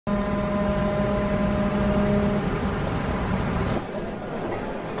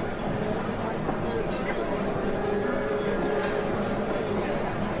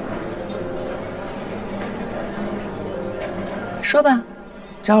说吧，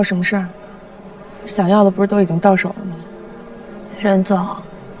找我什么事儿？想要的不是都已经到手了吗？任总，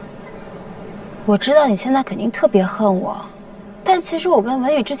我知道你现在肯定特别恨我，但其实我跟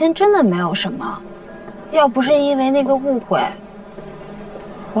文宇之间真的没有什么。要不是因为那个误会，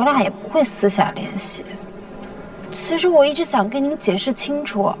我俩也不会私下联系。其实我一直想跟您解释清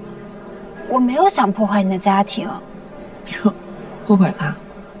楚，我没有想破坏你的家庭。哟，后悔了？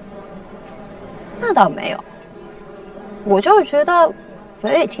那倒没有，我就是觉得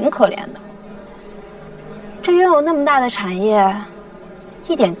文宇挺可怜的。这拥有那么大的产业，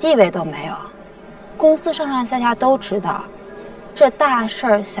一点地位都没有，公司上上下下都知道，这大事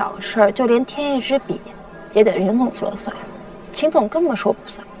儿小事儿，就连添一支笔，也得任总说了算，秦总根本说不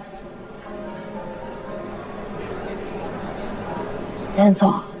算。任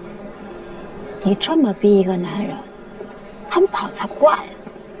总，你这么逼一个男人，他们跑才怪呢。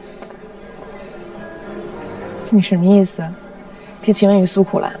你什么意思？替秦文宇诉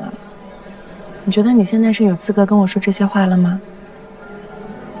苦来了？你觉得你现在是有资格跟我说这些话了吗？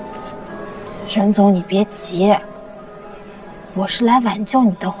任总，你别急，我是来挽救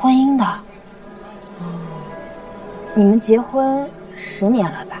你的婚姻的。你们结婚10年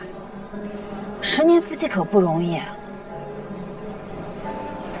了吧？10年夫妻可不容易。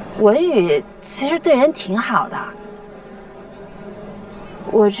文宇其实对人挺好的，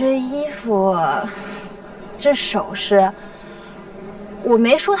我这衣服、这首饰，我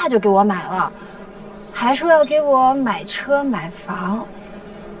没说他就给我买了，还说要给我买车买房。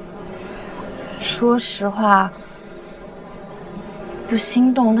说实话，不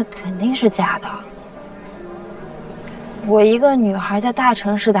心动那肯定是假的。我一个女孩在大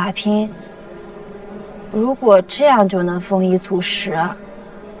城市打拼，如果这样就能丰衣足食，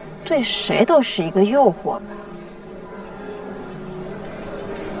对谁都是一个诱惑吧。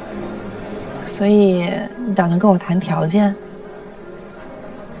所以你打算跟我谈条件？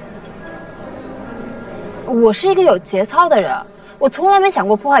我是一个有节操的人，我从来没想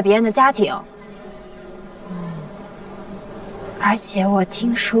过破坏别人的家庭。而且我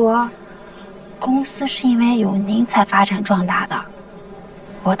听说，公司是因为有您才发展壮大的，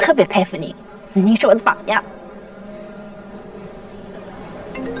我特别佩服您，您是我的榜样。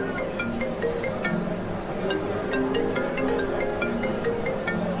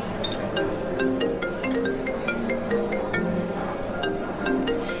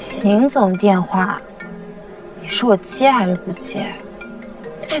秦总电话，你说我接还是不接？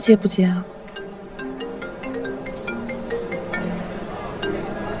爱接不接啊？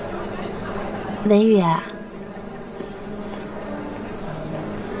文宇，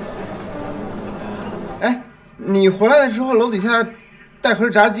哎，你回来的时候楼底下带盒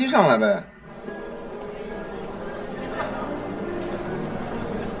炸鸡上来呗。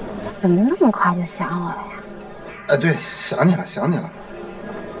怎么那么快就想我了呀？哎，对，想你了，想你了。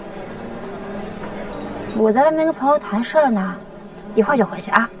我在外面跟朋友谈事儿呢，一会儿就回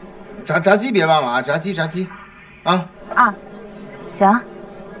去啊。炸鸡别忘了啊，炸鸡，啊。啊，行。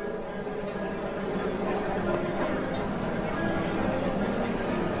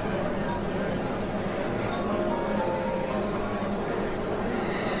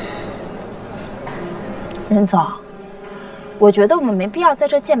任总，我觉得我们没必要在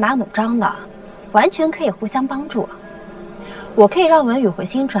这剑拔弩张的，完全可以互相帮助。我可以让文宇回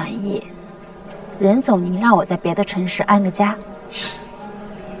心转意，任总您让我在别的城市安个家。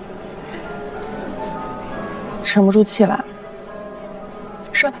沉不住气了，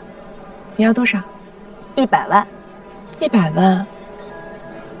说吧，你要多少？100万。100万？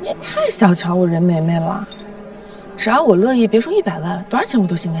你也太小瞧我任梅梅了。只要我乐意，别说100万，多少钱我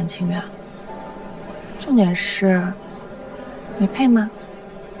都心甘情愿。重点是，你配吗？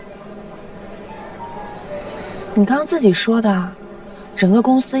你刚刚自己说的，整个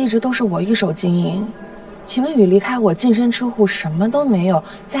公司一直都是我一手经营，秦文宇离开我净身出户，什么都没有，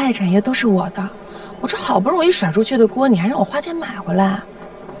家业产业都是我的。我这好不容易甩出去的锅，你还让我花钱买回来？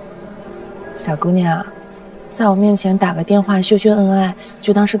小姑娘，在我面前打个电话秀秀恩爱，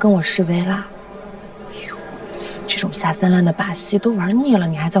就当是跟我示威啦？哟，这种下三滥的把戏都玩腻了，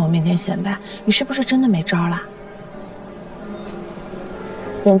你还在我面前显摆，你是不是真的没招啦？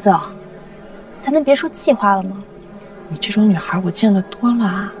任总，咱能别说气话了吗？你这种女孩我见得多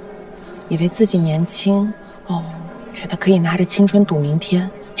了，以为自己年轻哦，觉得可以拿着青春赌明天，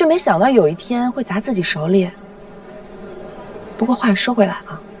就没想到有一天会砸自己手里。不过话说回来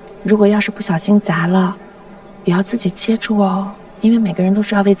啊，如果要是不小心砸了，也要自己接住哦，因为每个人都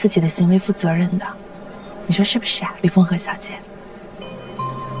是要为自己的行为负责任的。你说是不是啊，李凤和小姐？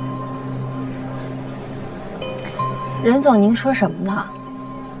任总，您说什么呢？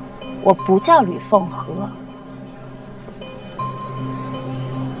我不叫吕凤和，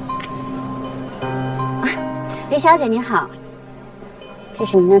李小姐您好，这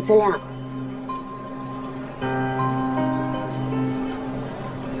是您的资料。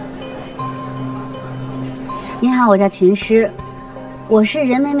您好，我叫秦诗，我是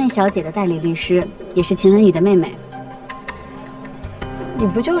任妹妹小姐的代理律师，也是秦文宇的妹妹。你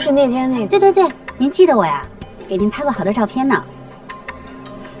不就是那天那个？对，您记得我呀？给您拍过好多照片呢。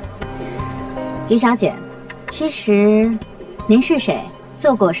于小姐，其实您是谁，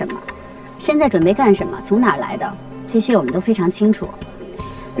做过什么，现在准备干什么，从哪儿来的，这些我们都非常清楚。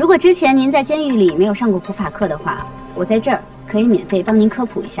如果之前您在监狱里没有上过普法课的话，我在这儿可以免费帮您科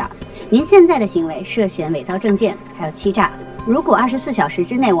普一下。您现在的行为涉嫌伪造证件，还有欺诈。如果24小时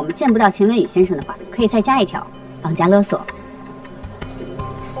之内我们见不到秦文宇先生的话，可以再加一条绑架勒索。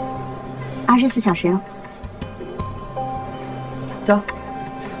24小时哦。走。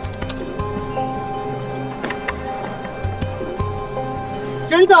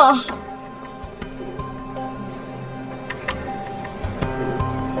任总，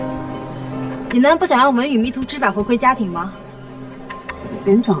你难道不想让文宇迷途知返回归家庭吗？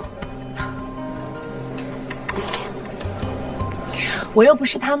任总，我又不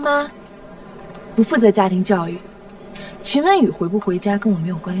是他妈，不负责家庭教育。秦文宇回不回家跟我没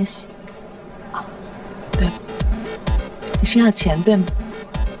有关系。哦，对了，你是要钱对吗？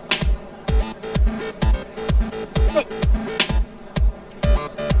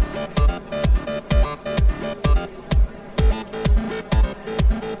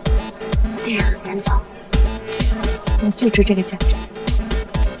任总，你就值这个价值。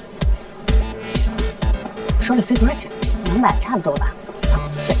手里塞多少钱200差不多吧。浪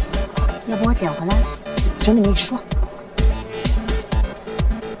费，要不我捡回来？整理跟你说。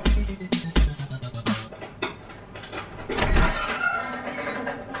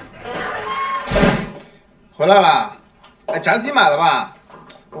回来了。哎，炸鸡买了吧？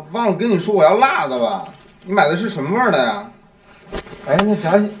我忘了跟你说我要辣的了。你买的是什么味儿的呀？哎，那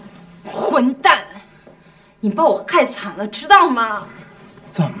炸鸡。混蛋！你把我害惨了，知道吗？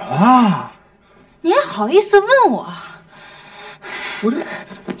怎么了？你还好意思问我？我这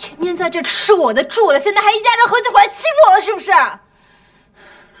天天在这吃我的住我的，现在还一家人合起伙来欺负我了，是不是？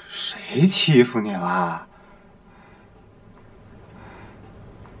谁欺负你了？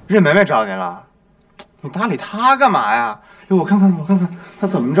任梅梅找你了？你搭理她干嘛呀？哎，我看看，她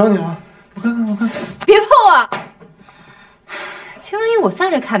怎么着你了？我看看。别碰我！秦文宇，我算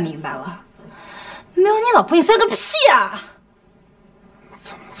是看明白了，没有你老婆，你算个屁啊！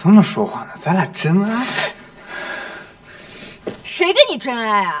怎么这么说话呢？咱俩真爱？谁跟你真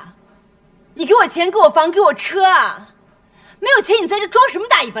爱啊？你给我钱，给我房，给我车啊！没有钱，你在这装什么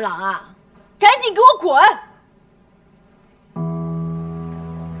大尾巴狼啊？赶紧给我滚！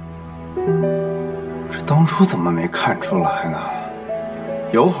这当初怎么没看出来呢？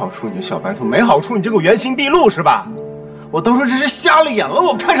有好处你就小白兔，没好处你就给我原形毕露是吧？我当初真是瞎了眼了，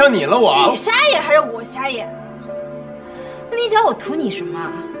我看上你了，我。你瞎眼还是我瞎眼？你讲我图你什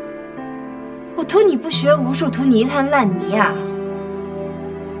么？我图你不学无术，图你一滩烂泥啊！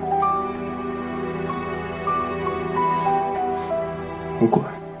我滚！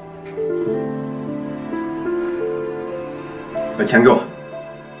把钱给我。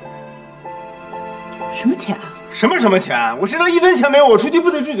什么钱啊？什么钱？我身上1分钱没有，我出去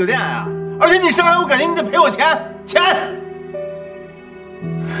不得住酒店啊！而且你生来我感觉你得赔我钱。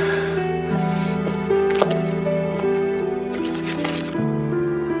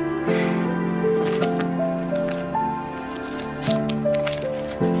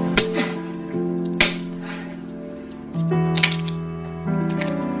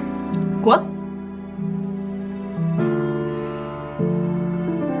滚！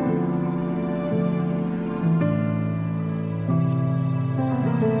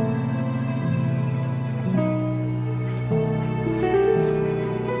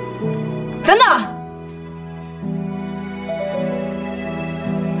等等！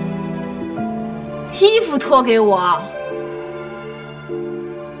衣服脱给我！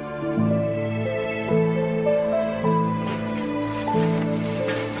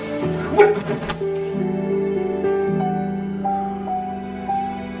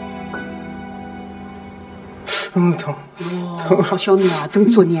疼！哦，好小女啊，真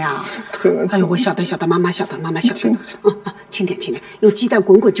作孽啊！疼！哎呦，我晓得，妈妈晓得。轻点，用鸡蛋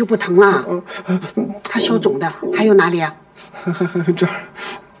滚滚就不疼了。它消肿的，还有哪里啊？还这儿。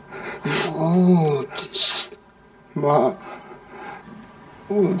哦，真是。妈，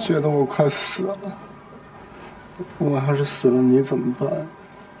我觉得我快死了。我要是死了，你怎么办？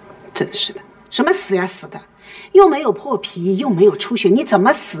真是的，什么死呀死的，又没有破皮，又没有出血，你怎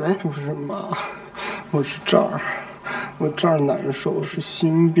么死？不是妈，我是这儿，我这儿难受，是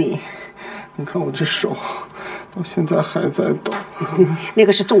心病。你看我这手，到现在还在抖。那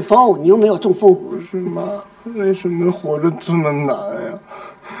个是中风，你又没有中风。不是妈，为什么活着这么难呀？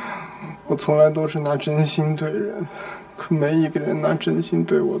我从来都是拿真心对人，可没一个人拿真心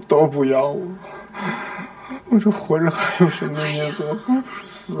对我都不要我。我这活着还有什么意思？我还不是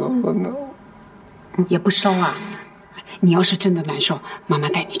死了呢。也不烧啊。你要是真的难受，妈妈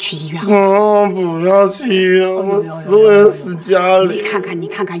带你去医院。不要去医院，我死我也死家里。你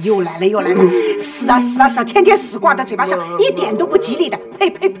看看，又来了！死啊，天天死挂在嘴巴上，一点都不吉利的。呸！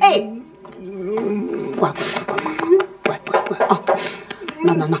乖啊！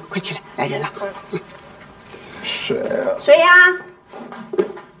那，快起来，来人了。谁呀？谁呀？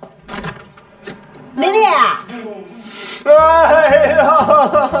梅梅啊！哎呀，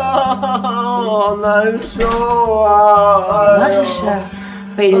好难受啊！怎么这是？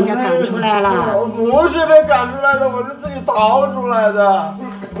被人家赶出来了。我不是被赶出来的，我是自己逃出来的。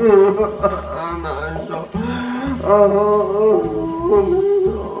难受。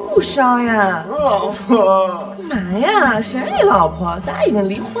不烧呀，老婆。干嘛呀？谁是你老婆？咱俩已经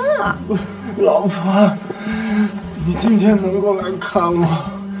离婚了。老婆，你今天能够来看我，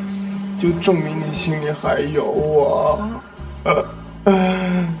就证明你心里还有我。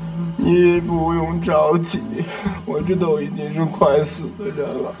你不用着急，我这都已经是快死的人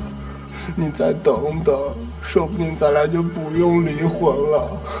了。你再等等，说不定咱俩就不用离婚了。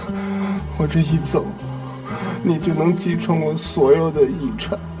我这一走，你就能继承我所有的遗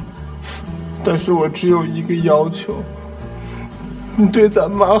产。但是我只有一个要求，你对咱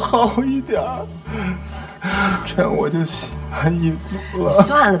妈好一点，这样我就心安意足了。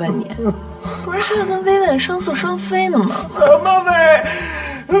算了吧你，不是还要跟薇薇双宿双飞呢吗？什么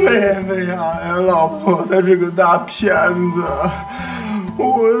薇呀，老婆，他是个大骗子，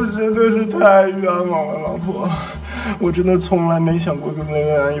我真的是太冤枉了，老婆。我真的从来没想过跟薇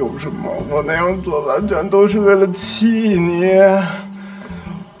薇安有什么，我那样做完全都是为了气你。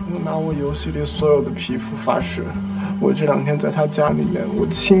我拿我游戏里所有的皮肤发誓，我这2天在他家里面，我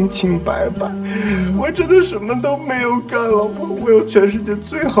清清白白，我真的什么都没有干，老婆，我有全世界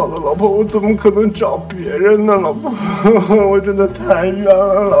最好的老婆，我怎么可能找别人呢，老婆？我真的太冤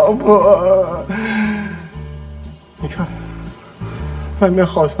了，老婆。你看，外面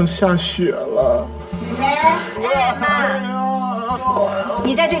好像下雪了。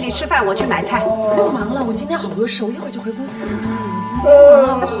你在这里吃饭，我去买菜。不忙了，我今天好多事，我一会儿就回公司。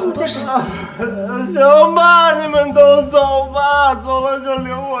行吧，你们都走吧，走了就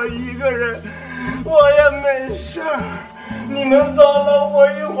留我一个人，我也没事儿。你们走了，我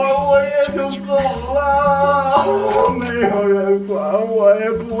一会儿我也就走了，没有人管我，也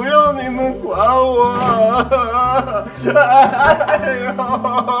不用你们管我。哎呦，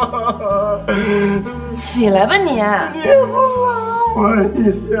起来吧你！你不拉我一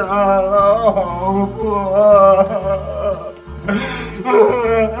下，老婆，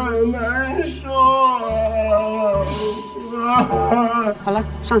难受啊！好了，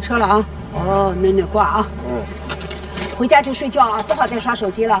上车了啊！哦，暖挂啊！回家就睡觉啊，不好再刷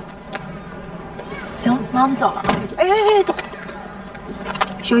手机了。行，那我们走了。哎，等会儿，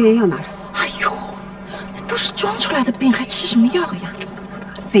消炎药拿着。哎呦，这都是装出来的病，还吃什么药呀？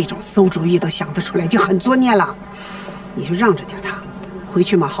这种馊主意都想得出来，就很作孽了。你就让着点他，回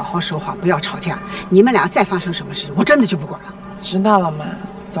去嘛，好好说话，不要吵架。你们俩再发生什么事情，我真的就不管了。知道了妈，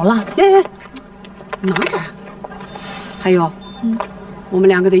走了。哎，拿着。还有，我们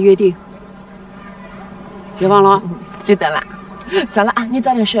2个的约定，别忘了。记得了，走了啊，你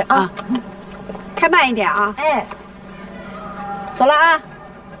早点睡啊。开慢一点啊。哎，走了啊。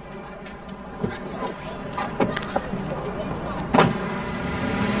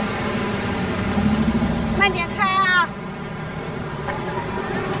慢点开啊。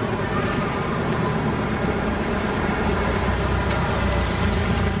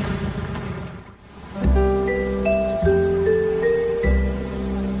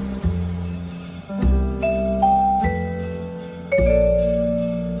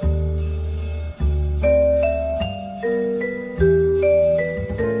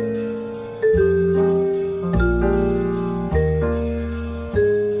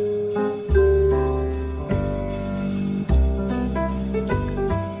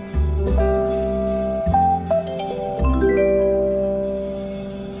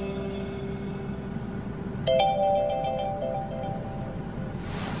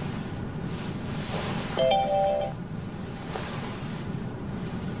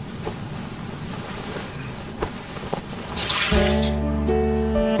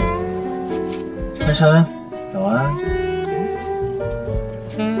珊珊，早安。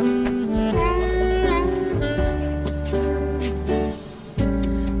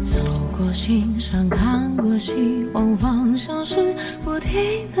走过我欣赏，看过希望方向是不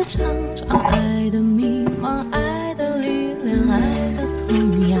停的成长，爱的迷茫，爱的力量，爱的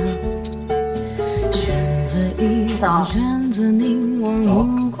同样。选择遗忘，选择凝望，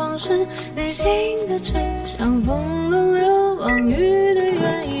目光是内心的志向，风的流浪，雨的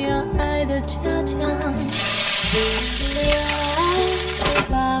鸳鸯，爱的坚强。爱会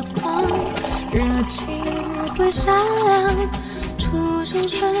发光，热情会闪亮。初衷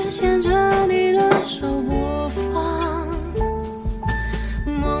是牵着你的手不放，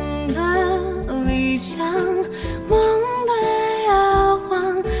梦的理想，梦的摇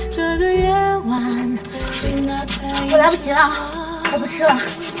晃。这个夜晚，心那可以。我来不及了，我不吃了。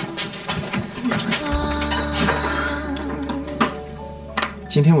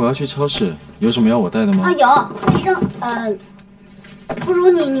今天我要去超市，有什么要我带的吗？啊，有卫生，不如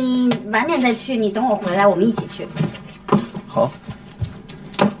你晚点再去，你等我回来，我们一起去。好。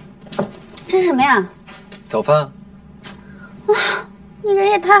这是什么呀？早饭。哇，你人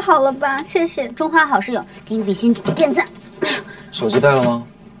也太好了吧！谢谢，中华好室友，给你比心点赞。手机带了吗？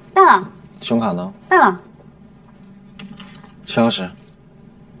带了。信用卡呢？带了。车钥匙。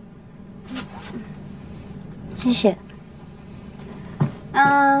谢谢。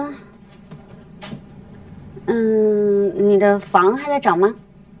你的房还在找吗？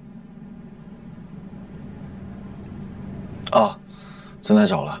哦，正在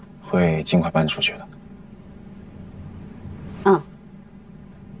找了，会尽快搬出去的。嗯。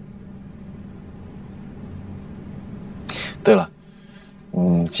对了，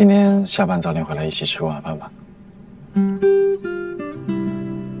今天下班早点回来一起吃个晚饭吧。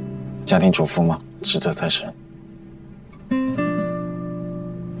家庭主妇嘛，职责在身。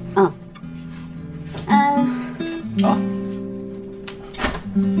啊。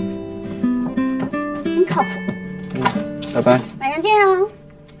真靠谱。拜拜。晚上见哦。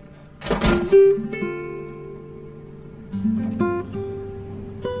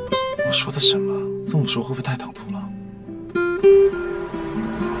我说的什么？这么说会不会太唐突了？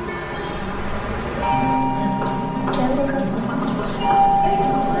今天都是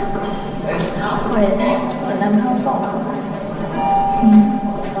我也是，我男朋友送的。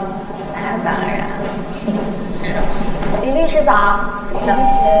那当然。李律师早。小律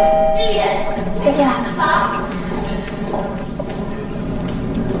师。天天来了。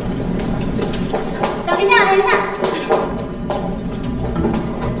等一下，等一下。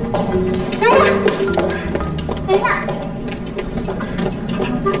等一下。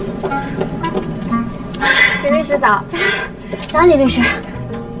李律师早。早，李律师。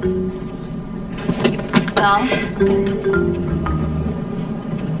早。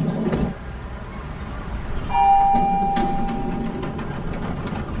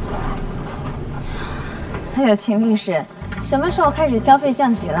哎呦，秦律师，什么时候开始消费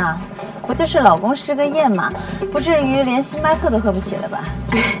降级了？不就是老公失个业嘛，不至于连星巴克都喝不起了吧？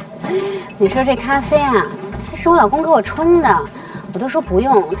你说这咖啡啊，这是我老公给我冲的，我都说不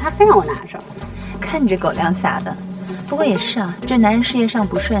用，他非让我拿着。看你这狗粮撒的。不过也是啊，这男人事业上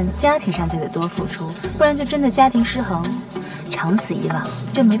不顺，家庭上就得多付出，不然就真的家庭失衡，长此以往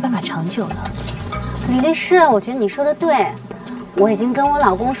就没办法长久了。李律师，我觉得你说的对，我已经跟我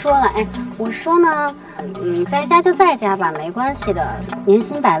老公说了，哎，我说呢，在家就在家吧，没关系的，年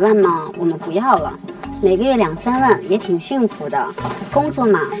薪100万嘛，我们不要了，每个月2、3万也挺幸福的，工作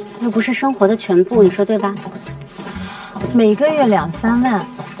嘛又不是生活的全部，你说对吧？每个月2、3万，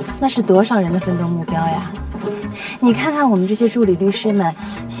那是多少人的奋斗目标呀？你看看我们这些助理律师们，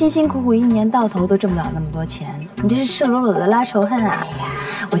辛辛苦苦一年到头都挣不了那么多钱，你这是赤裸裸的拉仇恨啊！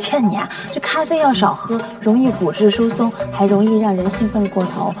我劝你啊，这咖啡要少喝，容易骨质疏松，还容易让人兴奋过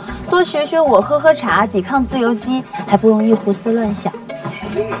头。多学学我，喝茶，抵抗自由基，还不容易胡思乱想。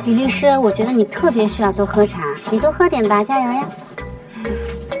李律师，我觉得你特别需要多喝茶，你多喝点吧，加油呀！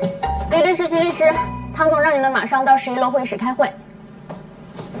李律师，秦律师，唐总让你们马上到11楼会议室开会。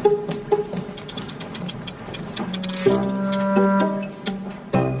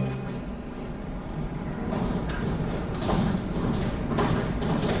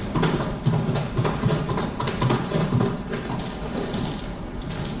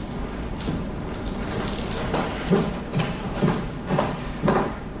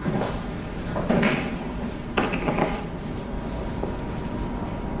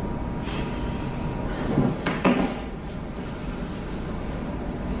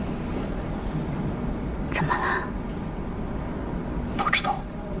怎么了？不知道。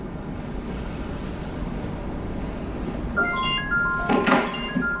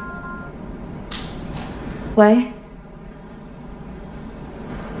喂。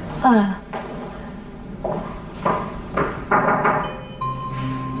好。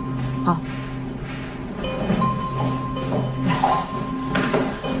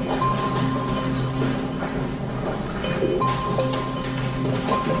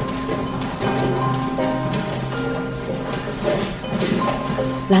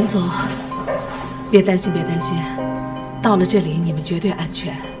兰总，别担心，别担心，到了这里你们绝对安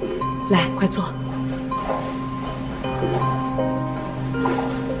全。来，快坐。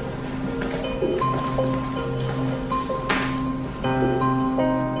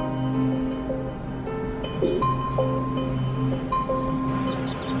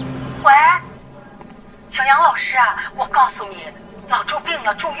喂，小杨老师啊，我告诉你，老周病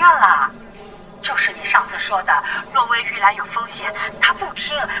了，住院了。就是你上次说的，诺维玉兰有风险，他不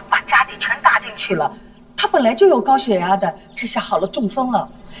听，把家底全搭进去了。他本来就有高血压的，这下好了，中风了，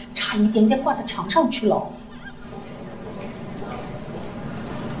差一点点挂到墙上去了。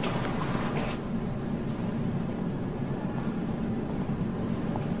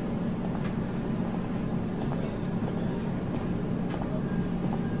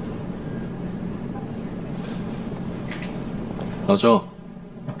老周，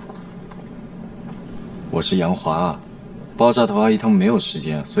我是杨华，爆炸头阿姨他们没有时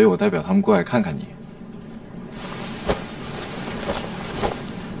间，所以我代表他们过来看看你。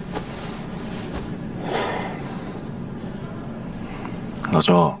老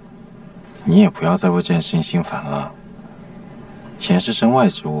周，你也不要再为这件事情心烦了。钱是身外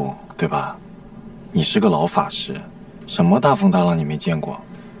之物，对吧？你是个老法师，什么大风大浪你没见过？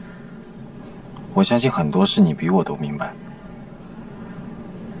我相信很多事你比我都明白。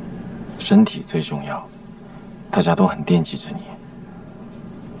身体最重要，大家都很惦记着你。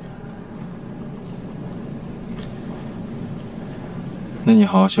那你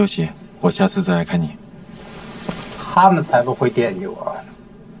好好休息，我下次再来看你。他们才不会惦记我。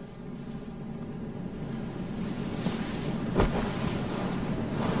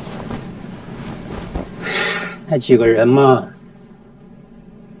那几个人嘛，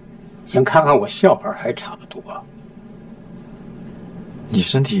想看看我笑话还差不多。你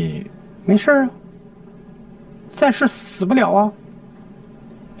身体没事啊，暂时死不了啊。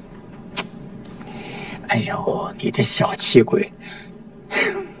哎呦，你这小气鬼！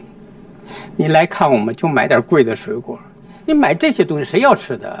你来看我们就买点贵的水果，你买这些东西谁要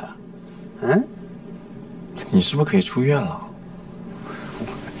吃的？嗯？你是不是可以出院了？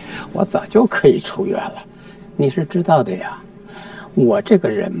我早就可以出院了，你是知道的呀。我这个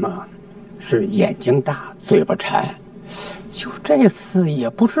人嘛，是眼睛大嘴巴馋，就这次也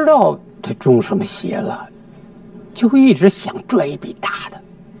不知道这中什么邪了，就一直想赚一笔大的。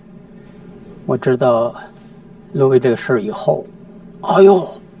我知道罗威这个事儿以后，哎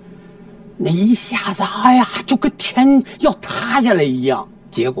呦，那一下子，哎呀，就跟天要塌下来一样。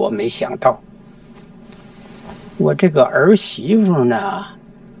结果没想到，我这个儿媳妇呢，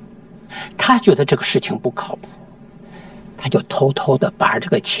她觉得这个事情不靠谱，她就偷偷的把这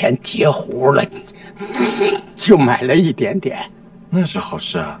个钱截胡了，就买了一点点。那是好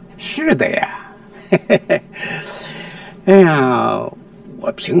事啊。是的呀。哎呀，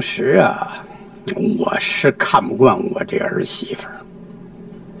我平时啊，我是看不惯我这儿媳妇儿。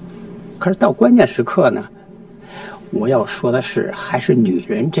可是到关键时刻呢，我要说的是，还是女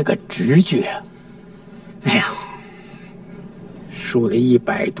人这个直觉。哎呀，输了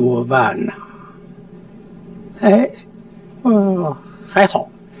100多万呐！哎，还好，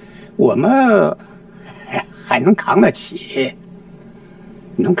我们还能扛得起，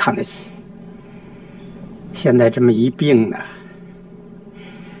能扛得起。现在这么一病呢，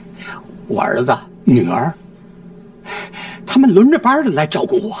我儿子、女儿，他们轮着班的来照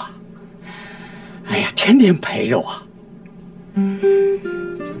顾我。哎呀，天天陪着我，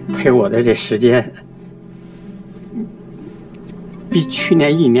陪我的这时间比去年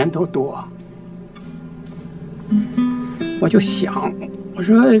1年都多。我就想，我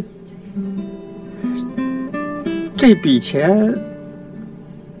说这笔钱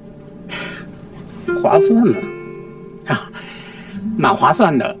划算吗？啊，蛮划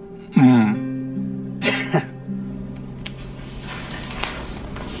算的。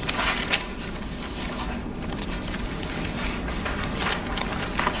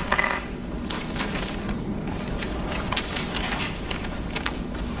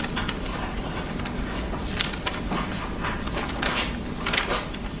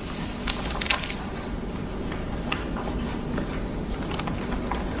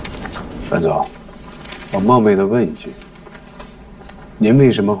范总，我冒昧的问一句，您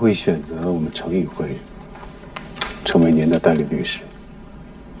为什么会选择我们程宇辉成为您的代理律师？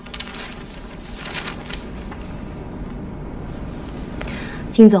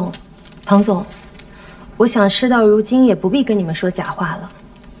金总、唐总，我想事到如今也不必跟你们说假话了。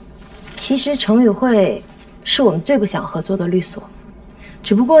其实程宇辉是我们最不想合作的律所，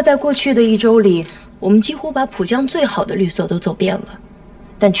只不过在过去的1周里，我们几乎把浦江最好的律所都走遍了。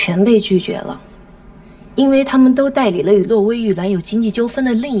但全被拒绝了，因为他们都代理了与洛威玉兰有经济纠纷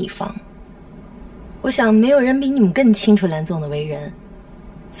的另一方。我想没有人比你们更清楚蓝总的为人，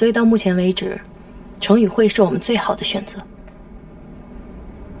所以到目前为止，程宇慧是我们最好的选择。